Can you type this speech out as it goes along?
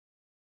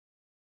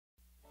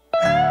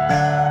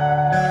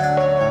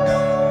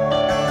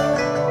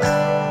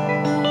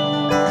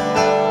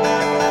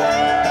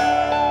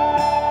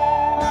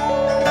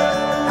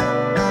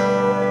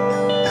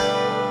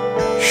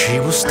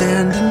was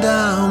standing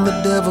down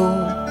the devil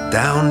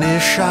down near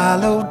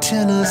Shiloh,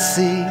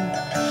 Tennessee.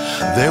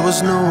 There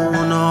was no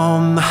one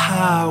on the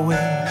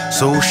highway,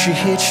 so she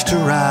hitched a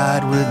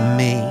ride with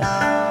me.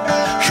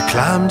 She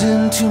climbed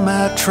into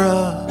my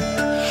truck,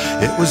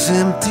 it was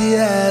empty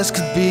as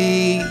could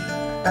be.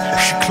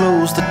 She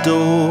closed the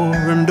door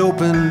and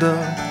opened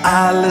up,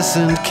 I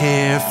listened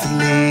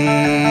carefully.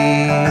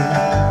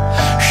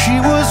 She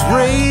was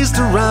raised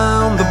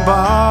around the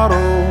bottle,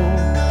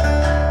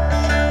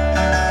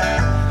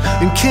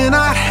 and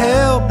cannot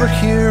help but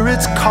hear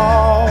its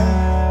call.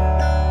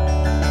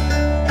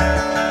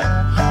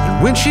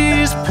 And when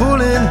she's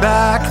pulling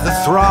back the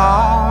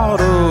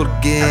throttle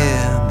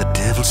again, the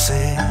devil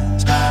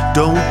says,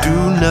 don't do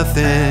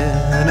nothing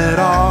at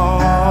all.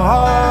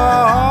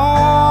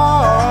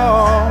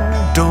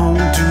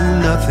 Don't do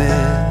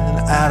nothing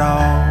at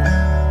all.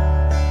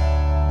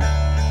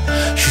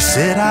 She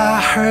said,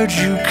 I heard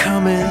you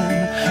coming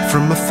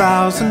from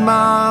 1,000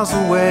 miles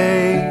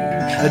away,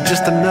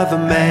 just another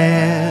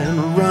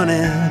man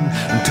running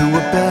into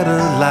a better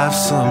life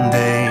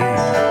someday.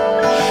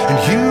 And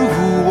you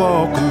who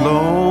walk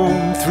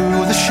alone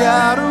through the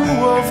shadow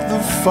of the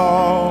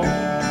fall,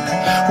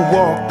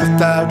 walk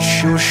without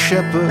your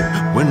shepherd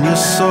when your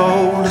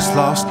soul has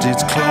lost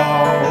its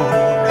claws.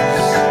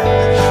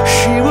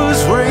 She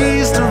was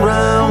raised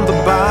around the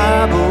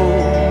Bible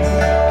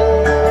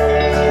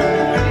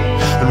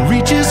and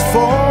reaches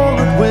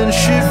forward when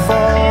she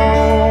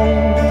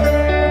falls.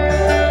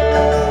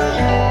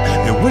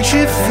 And when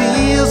she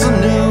feels a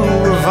new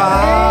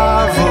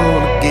revival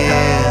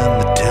again,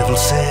 the devil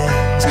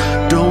says,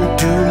 don't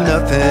do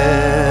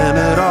nothing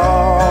at all.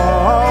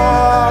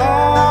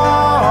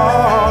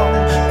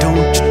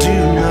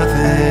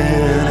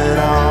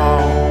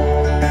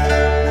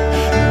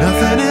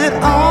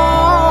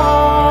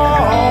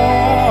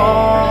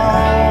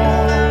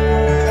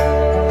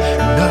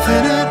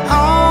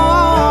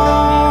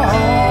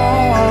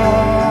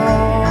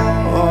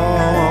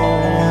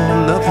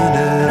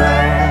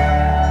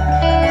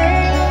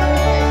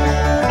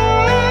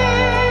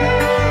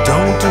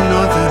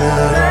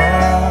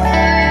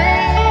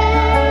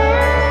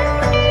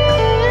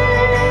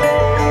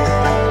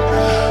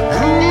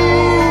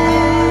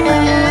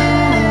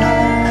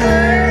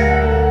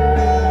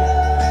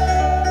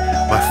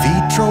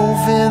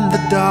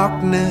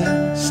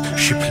 Darkness,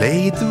 she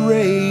played the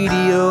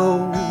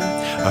radio.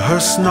 Her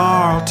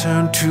snarl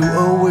turned to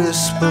a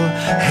whisper,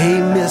 hey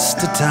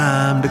mister,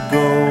 time to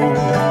go.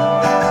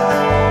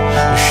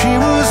 She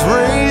was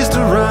raised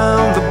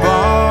around the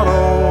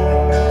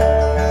bottle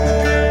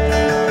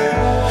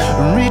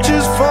and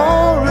reaches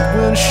for it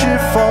when she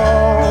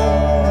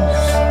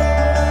falls.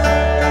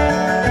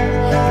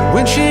 And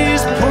when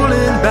she's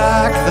pulling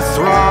back the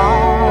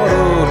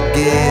throttle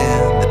again,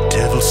 the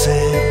devil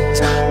says,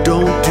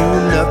 don't do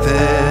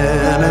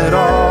nothing at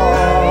all.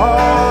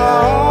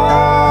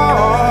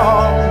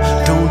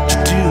 Don't you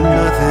do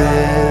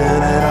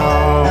nothing at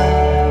all.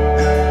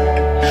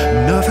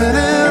 Nothing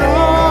at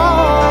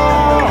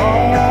all.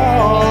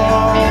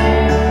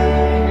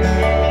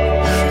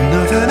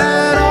 Nothing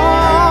at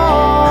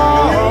all.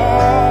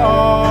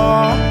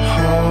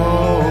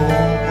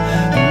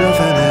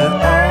 Nothing at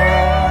all.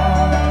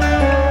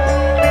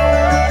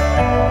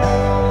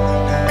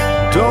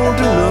 Don't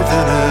do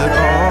nothing at all.